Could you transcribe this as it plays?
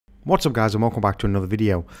What's up guys, and welcome back to another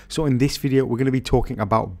video. So in this video we're going to be talking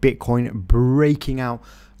about Bitcoin breaking out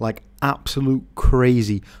like absolute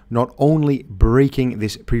crazy. Not only breaking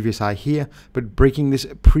this previous high here, but breaking this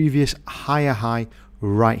previous higher high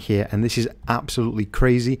right here, and this is absolutely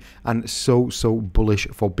crazy and so bullish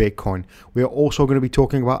for Bitcoin. We are also going to be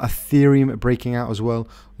talking about Ethereum breaking out as well.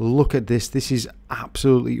 Look at this. This is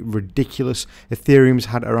absolutely ridiculous. Ethereum's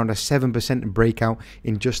had around a 7% breakout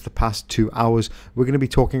in just the past 2 hours. We're going to be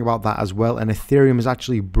talking about that as well, and Ethereum has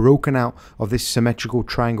actually broken out of this symmetrical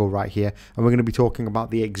triangle right here, and we're going to be talking about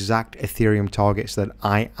the exact Ethereum targets that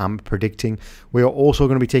I am predicting. We are also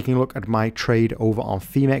going to be taking a look at my trade over on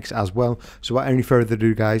Phemex as well. So without any further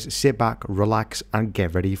ado guys, sit back, relax and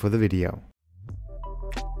get ready for the video.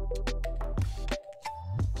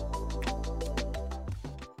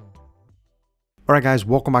 Alright guys,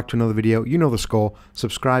 welcome back to another video. You know the score.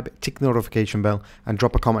 Subscribe, tick the notification bell, and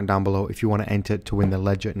drop a comment down below if you want to enter to win the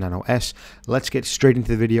Ledger Nano S. Let's get straight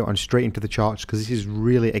into the video and straight into the charts, because this is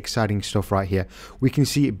really exciting stuff right here. We can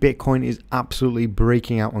see Bitcoin is absolutely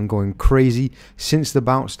breaking out and going crazy. Since the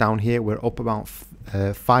bounce down here, we're up about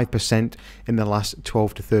 5% in the last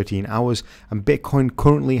 12 to 13 hours, and Bitcoin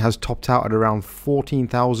currently has topped out at around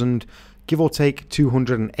 14,000, give or take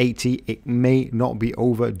 280. It may not be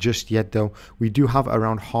over just yet though. We do have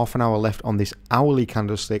around half an hour left on this hourly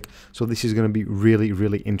candlestick, so this is going to be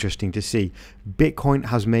really interesting to see. Bitcoin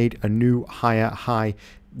has made a new higher high,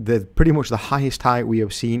 pretty much the highest high we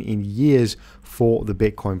have seen in years for the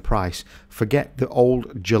Bitcoin price. Forget the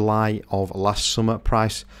old July of last summer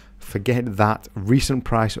price. Forget that recent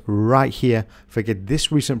price right here. Forget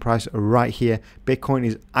this recent price right here. Bitcoin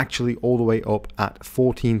is actually all the way up at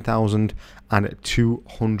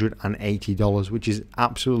 $14,280, which is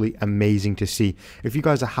absolutely amazing to see. If you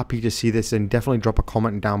guys are happy to see this, then definitely drop a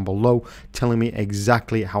comment down below telling me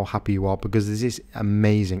exactly how happy you are, because this is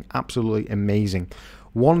amazing, absolutely amazing.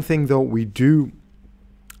 One thing though we do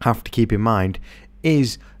have to keep in mind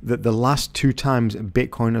is that the last 2 times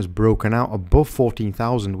Bitcoin has broken out above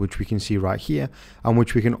 14,000, which we can see right here, and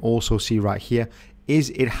which we can also see right here,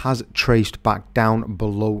 is it has traced back down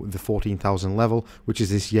below the 14,000 level, which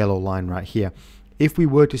is this yellow line right here. If we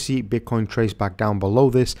were to see Bitcoin trace back down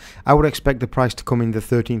below this, I would expect the price to come in the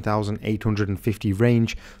 13,850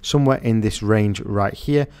 range, somewhere in this range right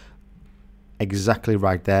here. Exactly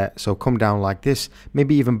right there. So come down like this,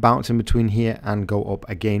 maybe even bounce in between here and go up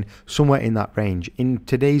again, somewhere in that range. In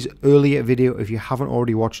today's earlier video, if you haven't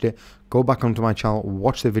already watched it, go back onto my channel,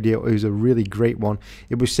 watch the video. It was a really great one.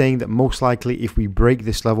 It was saying that most likely if we break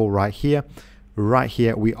this level right here,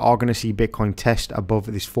 we are going to see Bitcoin test above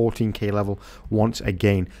this 14k level once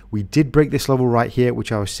again. We did break this level right here, which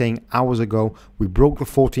I was saying hours ago. We broke the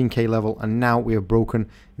 14k level, and now we have broken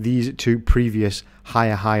these 2 previous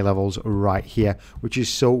higher high levels right here, which is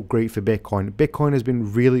so great for Bitcoin. Bitcoin has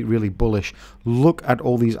been really bullish. Look at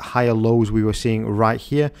all these higher lows we were seeing right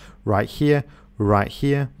here,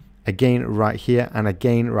 again right here, and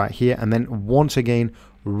again right here, and then once again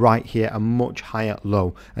right here, a much higher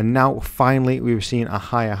low. And now finally we were seeing a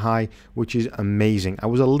higher high, which is amazing. I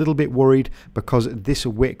was a little bit worried because this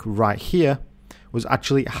wick right here was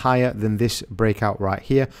actually higher than this breakout right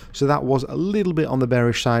here, so that was a little bit on the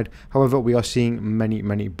bearish side. However, we are seeing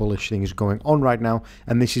many bullish things going on right now,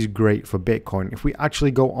 and this is great for Bitcoin. If we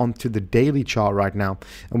actually go on to the daily chart right now,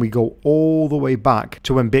 and we go all the way back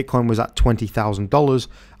to when Bitcoin was at $20,000,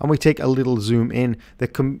 and we take a little zoom in,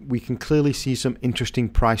 we can clearly see some interesting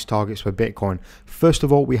price targets for Bitcoin. First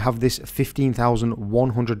of all, we have this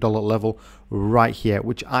 $15,100 level right here,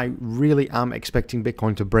 which I really am expecting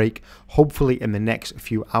Bitcoin to break, hopefully in the next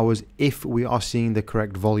few hours, if we are seeing the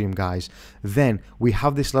correct volume, guys. Then we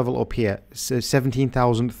have this level up here,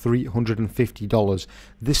 $17,350.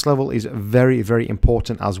 This level is very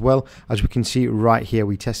important as well. As we can see right here,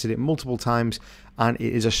 we tested it multiple times, and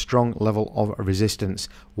it is a strong level of resistance.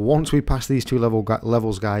 Once we pass these 2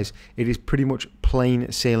 levels, guys, it is pretty much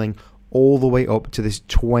plain sailing all the way up to this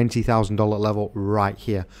 $20,000 level right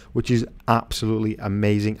here, which is absolutely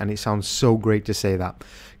amazing, and it sounds so great to say that.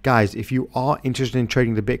 Guys, if you are interested in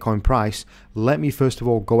trading the Bitcoin price, let me first of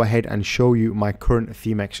all go ahead and show you my current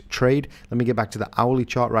Phemex trade. Let me get back to the hourly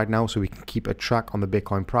chart right now so we can keep a track on the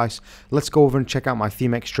Bitcoin price. Let's go over and check out my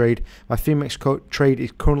Phemex trade. My Phemex trade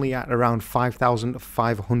is currently at around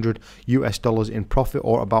 $5,500 in profit,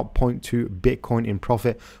 or about 0.2 Bitcoin in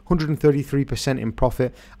profit, 133% in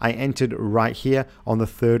profit. I entered right here on the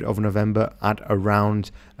 3rd of November at around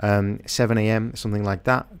 7 a.m, something like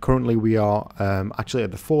that. Currently we are actually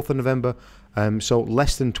at the 4th of November, so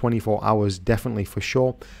less than 24 hours definitely for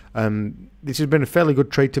sure. this has been a fairly good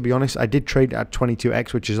trade, to be honest. I did trade at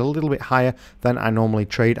 22x, which is a little bit higher than I normally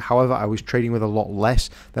trade. However, I was trading with a lot less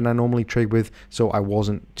than I normally trade with, so I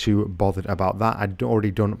wasn't too bothered about that. I'd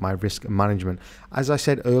already done my risk management. As I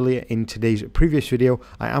said earlier in today's previous video,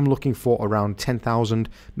 I am looking for around 10,000,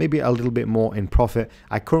 maybe a little bit more in profit.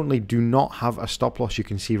 I currently do not have a stop loss, you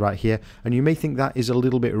can see right here, and you may think that is a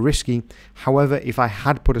little bit risky. However, if I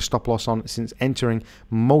had put a stop loss on since entering,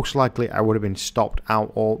 most likely I would have been stopped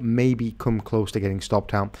out, or maybe come close to getting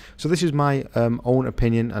stopped out. So this is my own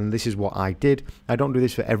opinion, and this is what I did. I don't do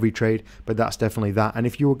this for every trade, but that's definitely that. And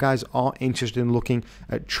if you guys are interested in looking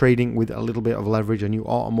at trading with a little bit of leverage and you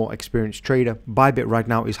are a more experienced trader, Bybit right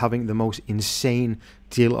now is having the most insane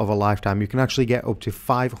deal of a lifetime. You can actually get up to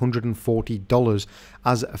 $540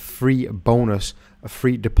 as a free bonus, a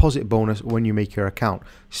free deposit bonus when you make your account.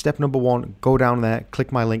 Step number one, go down there,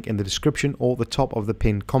 click my link in the description or the top of the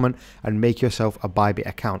pinned comment and make yourself a Bybit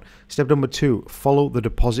account. Step number two, follow the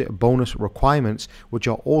deposit bonus requirements, which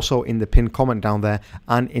are also in the pinned comment down there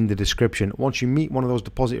and in the description. Once you meet one of those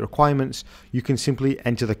deposit requirements, you can simply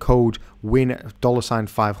enter the code WIN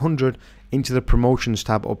 $500 into the promotions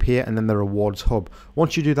tab up here and then the rewards hub.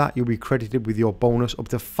 Once you do that, you'll be credited with your bonus up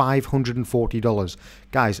to $540.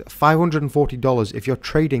 Guys, $540 if you're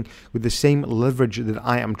trading with the same leverage that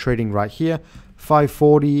I am trading right here.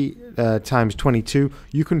 540 times 22,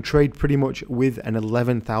 you can trade pretty much with an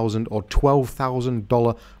 $11,000 or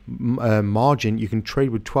 $12,000 margin. You can trade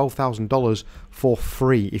with $12,000 for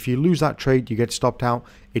free. If you lose that trade, you get stopped out.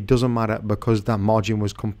 It doesn't matter because that margin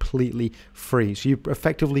was completely free. So you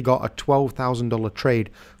effectively got a $12,000 trade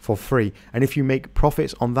for free. And if you make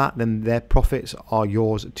profits on that, then their profits are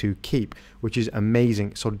yours to keep, which is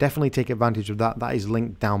amazing. So definitely take advantage of that. That is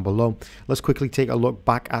linked down below. Let's quickly take a look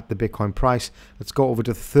back at the Bitcoin price. Let's go over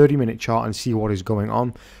to the 30-minute chart and see what is going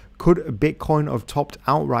on. Could Bitcoin have topped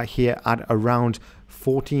out right here at around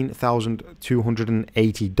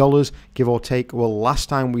 $14,280, give or take? Well, last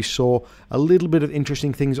time we saw a little bit of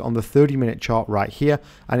interesting things on the 30-minute chart right here,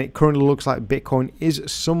 and it currently looks like Bitcoin is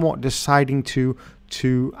somewhat deciding to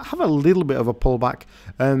have a little bit of a pullback,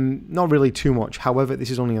 not really too much. However, this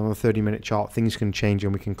is only on the 30-minute chart. Things can change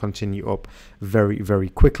and we can continue up very, very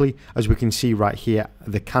quickly. As we can see right here,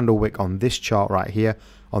 the candle wick on this chart right here,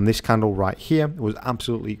 on this candle right here, was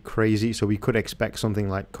absolutely crazy. So we could expect something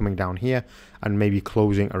like coming down here and maybe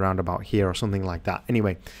closing around about here or something like that.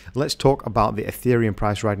 Anyway, let's talk about the Ethereum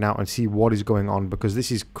price right now and see what is going on, because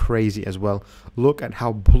this is crazy as well. Look at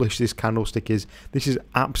how bullish this candlestick is. This is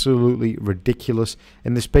absolutely ridiculous.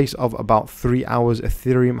 In the space of about 3 hours,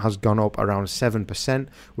 Ethereum has gone up around 7%,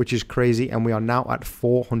 which is crazy, and we are now at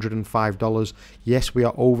 $405. Yes, we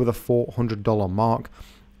are over the $400 mark.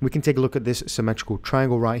 We can take a look at this symmetrical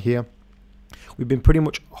triangle right here. We've been pretty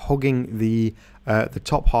much hugging the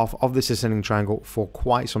top half of this ascending triangle for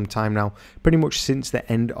quite some time now, pretty much since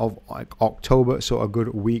the end of October, so a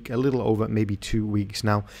good week, a little over maybe 2 weeks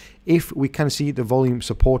now. If we can see the volume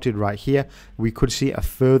supported right here, we could see a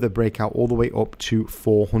further breakout all the way up to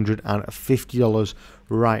 $450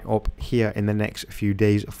 right up here in the next few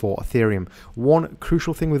days for Ethereum. One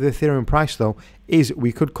crucial thing with the Ethereum price though is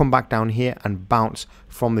we could come back down here and bounce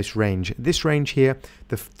from this range. This range here,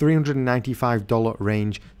 the $395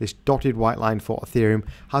 range, this dotted white line for Ethereum,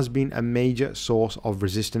 has been a major source of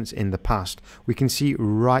resistance in the past. We can see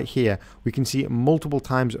right here, we can see it multiple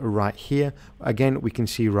times right here. Again, we can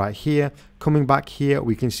see right here, coming back here,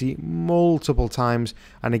 we can see multiple times,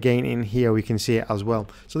 and again in here we can see it as well.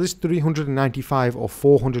 So this $395 or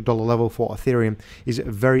 $400 level for Ethereum is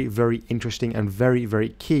very, very interesting and very, very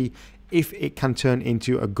key if it can turn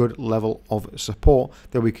into a good level of support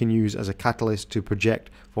that we can use as a catalyst to project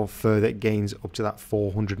for further gains up to that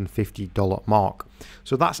 $450 mark.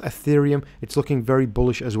 So that's Ethereum. It's looking very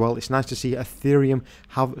bullish as well. It's nice to see Ethereum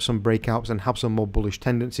have some breakouts and have some more bullish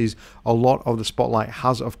tendencies. A lot of the spotlight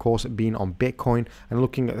has of course been on Bitcoin, and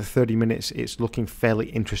looking at the 30 minutes, it's looking fairly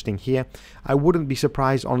interesting here. I wouldn't be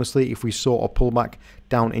surprised honestly if we saw a pullback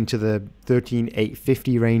down into the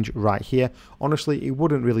 13,850 range right here. Honestly, it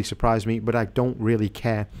wouldn't really surprise me, but I don't really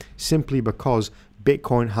care, simply because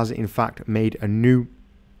Bitcoin has in fact made a new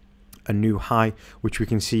high, which we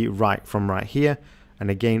can see right from right here,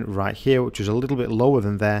 and again right here, which is a little bit lower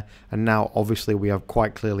than there, and now obviously we have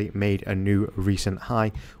quite clearly made a new recent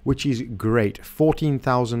high, which is great.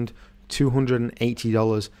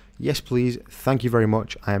 $14,280. Yes, please. Thank you very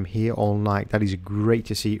much. I am here all night. That is great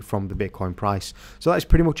to see from the Bitcoin price. So that's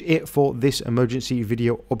pretty much it for this emergency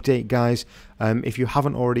video update, guys. If you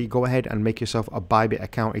haven't already, go ahead and make yourself a Bybit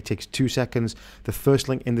account. It takes 2 seconds. The first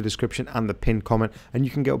link in the description and the pinned comment, and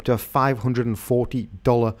you can get up to a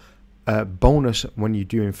 $540 bonus when you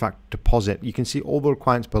do in fact deposit. You can see all the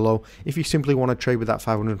requirements below. If you simply want to trade with that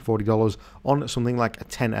 $540 on something like a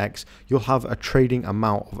 10x, you'll have a trading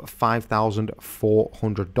amount of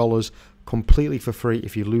 $5,400 completely for free.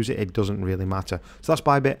 If you lose it, it doesn't really matter. So that's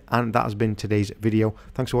Bybit, and that has been today's video.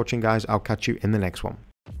 Thanks for watching, guys. I'll catch you in the next one.